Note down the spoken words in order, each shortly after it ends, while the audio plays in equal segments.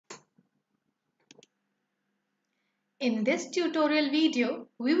In this tutorial video,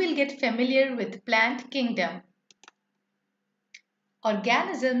 we will get familiar with plant kingdom.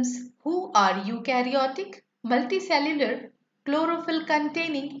 Organisms who are eukaryotic, multicellular, chlorophyll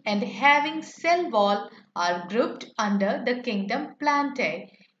containing and having cell wall are grouped under the kingdom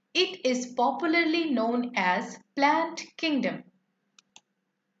Plantae. It is popularly known as plant kingdom.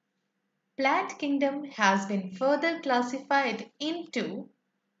 Plant kingdom has been further classified into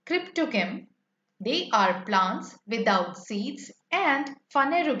cryptogam. They are plants without seeds, and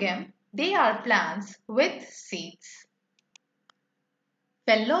phanerogam. They are plants with seeds.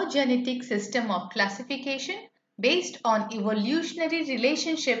 Phylogenetic system of classification based on evolutionary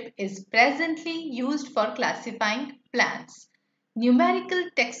relationship is presently used for classifying plants. Numerical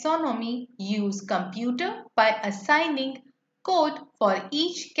taxonomy use computer by assigning code for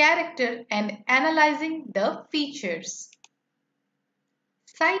each character and analyzing the features.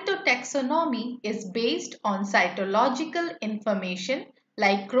 Cytotaxonomy is based on cytological information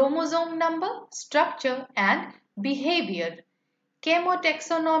like chromosome number, structure, and behavior.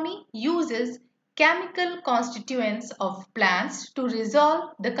 Chemotaxonomy uses chemical constituents of plants to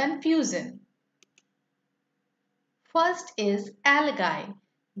resolve the confusion. First is algae.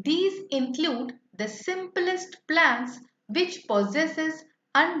 These include the simplest plants which possesses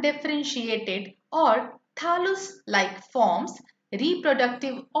undifferentiated or thallus-like forms,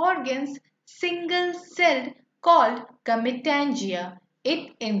 reproductive organs, single-celled called gametangia.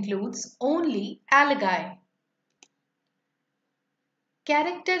 It includes only algae.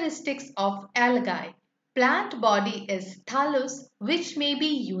 Characteristics of algae. Plant body is thallus, which may be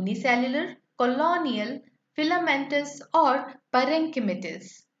unicellular, colonial, filamentous or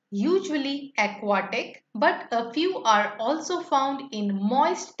parenchymatous. Usually aquatic, but a few are also found in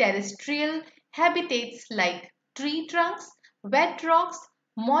moist terrestrial habitats like tree trunks, wet rocks,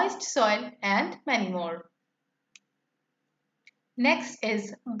 moist soil and many more. Next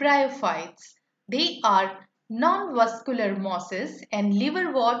is bryophytes. They are non-vascular mosses and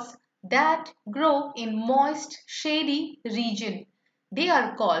liverworts that grow in moist, shady region. They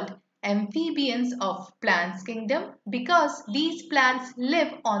are called amphibians of plants kingdom because these plants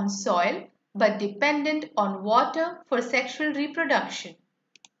live on soil but dependent on water for sexual reproduction.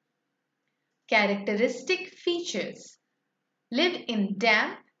 Characteristic features: live in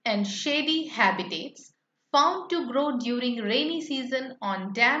damp and shady habitats, found to grow during rainy season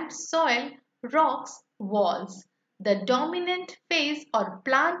on damp soil, rocks, walls. The dominant phase or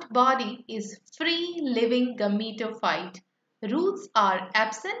plant body is free living gametophyte. Roots are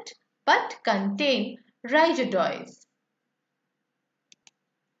absent but contain rhizoids.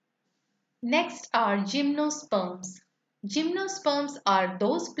 Next are gymnosperms. Gymnosperms are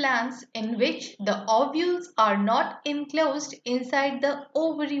those plants in which the ovules are not enclosed inside the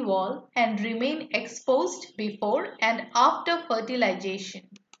ovary wall and remain exposed before and after fertilization.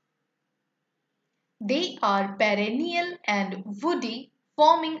 They are perennial and woody,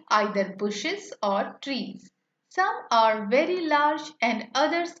 forming either bushes or trees. Some are very large and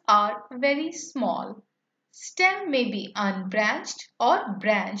others are very small. Stem may be unbranched or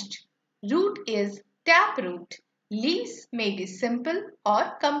branched. Root is taproot. Leaves may be simple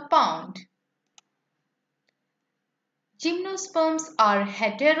or compound. Gymnosperms are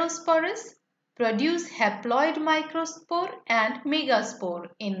heterosporous, produce haploid microspore and megaspore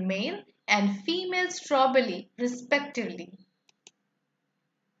in male and female strobili respectively.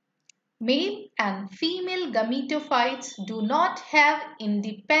 Male and female gametophytes do not have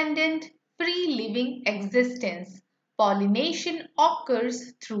independent free-living existence. Pollination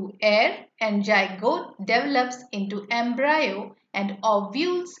occurs through air and zygote develops into embryo and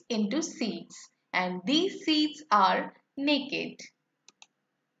ovules into seeds, and these seeds are naked.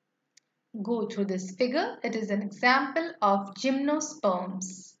 Go through this figure. It is an example of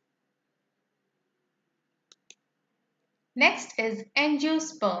gymnosperms. Next is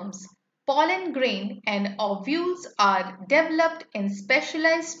angiosperms. Pollen grain and ovules are developed in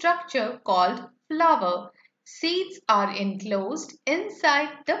specialized structure called flower. Seeds are enclosed inside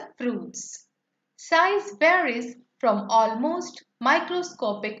the fruits. Size varies from almost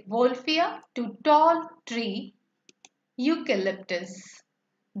microscopic Wolffia to tall tree Eucalyptus.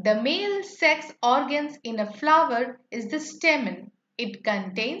 The male sex organs in a flower is the stamen. It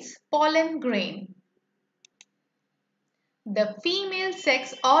contains pollen grain. The female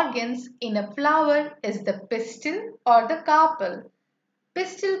sex organs in a flower is the pistil or the carpel.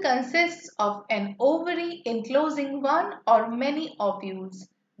 Pistil consists of an ovary enclosing one or many ovules.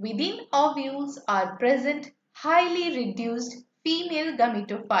 Within ovules are present highly reduced female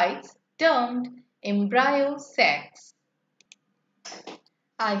gametophytes termed embryo sacs.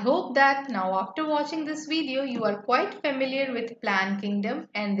 I hope that now after watching this video you are quite familiar with plant kingdom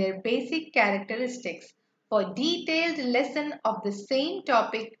and their basic characteristics. For detailed lesson of the same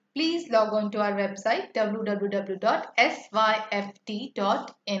topic, please log on to our website www.syft.in.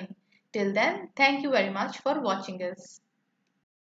 Till then, thank you very much for watching us.